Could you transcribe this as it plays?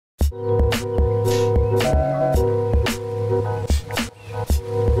Hello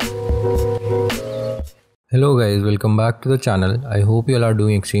guys, welcome back to the channel. I hope you all are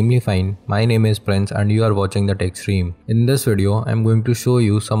doing extremely fine. My name is Prince and you are watching the TechStream. In this video, I am going to show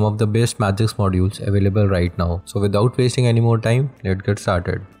you some of the best Magisk modules available right now. So without wasting any more time, let's get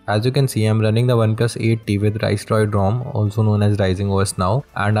started. As you can see, I am running the OnePlus 8T with Droid ROM, also known as Rising OS now,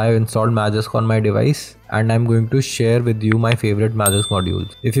 and I have installed Magisk on my device, and I am going to share with you my favorite Magisk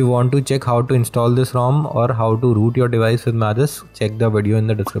modules. If you want to check how to install this ROM or how to root your device with Magisk, check the video in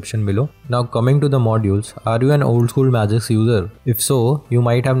the description below. Now coming to the modules, are you an old school Magisk user? If so, you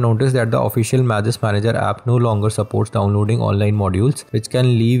might have noticed that the official Magisk Manager app no longer supports downloading online modules, which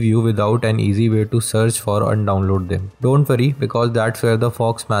can leave you without an easy way to search for and download them. Don't worry, because that's where the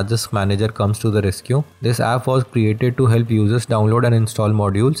Fox Magisk Manager comes to the rescue. This app was created to help users download and install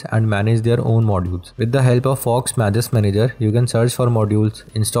modules and manage their own modules. With the help of Fox Magisk Manager, you can search for modules,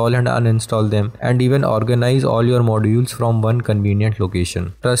 install and uninstall them, and even organize all your modules from one convenient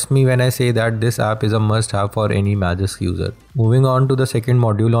location. Trust me when I say that this app is a must-have for any Magisk user. Moving on to the second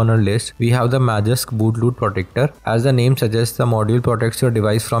module on our list, we have the Magisk Bootloop Protector. As the name suggests, the module protects your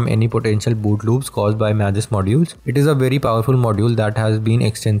device from any potential boot loops caused by Magisk modules. It is a very powerful module that has been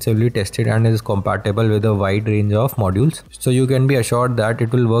extensively tested and is compatible with a wide range of modules. So you can be assured that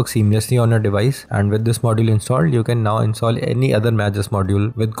it will work seamlessly on your device, and with this module installed, you can now install any other Magisk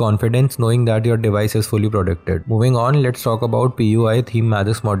module with confidence, knowing that your device is fully protected. Moving on, let's talk about PUI Theme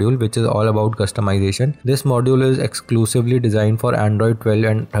Magisk module, which is all about customization. This module is exclusively designed for Android 12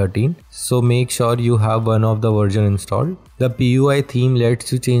 and 13, so make sure you have one of the version installed. The PUI theme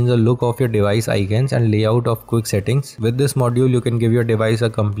lets you change the look of your device icons and layout of quick settings. With this module, you can give your device a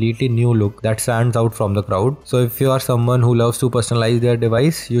completely new look that stands out from the crowd. So if you are someone who loves to personalize their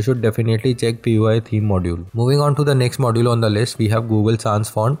device, you should definitely check PUI theme module. Moving on to the next module on the list, we have Google Sans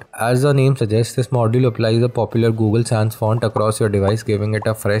font. As the name suggests, this module applies the popular Google Sans font across your device, giving it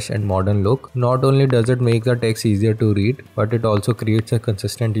a fresh and modern look. Not only does it make the text easier to read, but it also creates a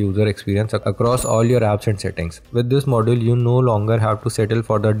consistent user experience across all your apps and settings. With this module, you no longer have to settle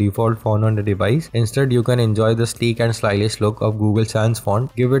for the default font on the device. Instead, you can enjoy the sleek and stylish look of Google Sans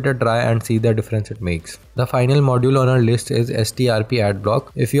font. Give it a try and see the difference it makes. The final module on our list is STRP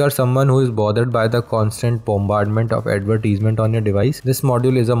Adblock. If you are someone who is bothered by the constant bombardment of advertisement on your device, this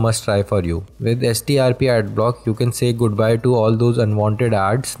module is a must try for you. With STRP Adblock, you can say goodbye to all those unwanted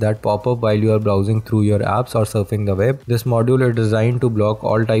ads that pop up while you are browsing through your apps or surfing the web. This module is designed to block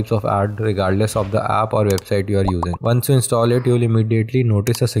all types of ads regardless of the app or website you are using. Once you install it, you will immediately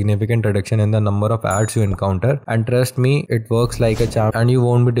notice a significant reduction in the number of ads you encounter, and trust me, it works like a charm and you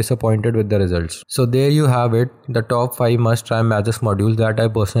won't be disappointed with the results. So there you have it, the top 5 must try Magisk modules that I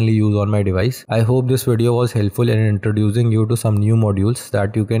personally use on my device. I hope this video was helpful in introducing you to some new modules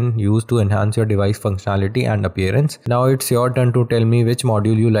that you can use to enhance your device functionality and appearance. Now it's your turn to tell me which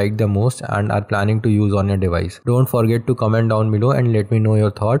module you like the most and are planning to use on your device. Don't forget to comment down below and let me know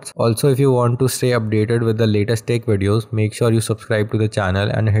your thoughts. Also, if you want to stay updated with the latest tech videos, make sure you subscribe to the channel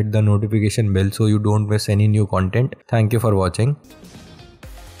and hit the notification bell so you don't miss any new content. Thank you for watching.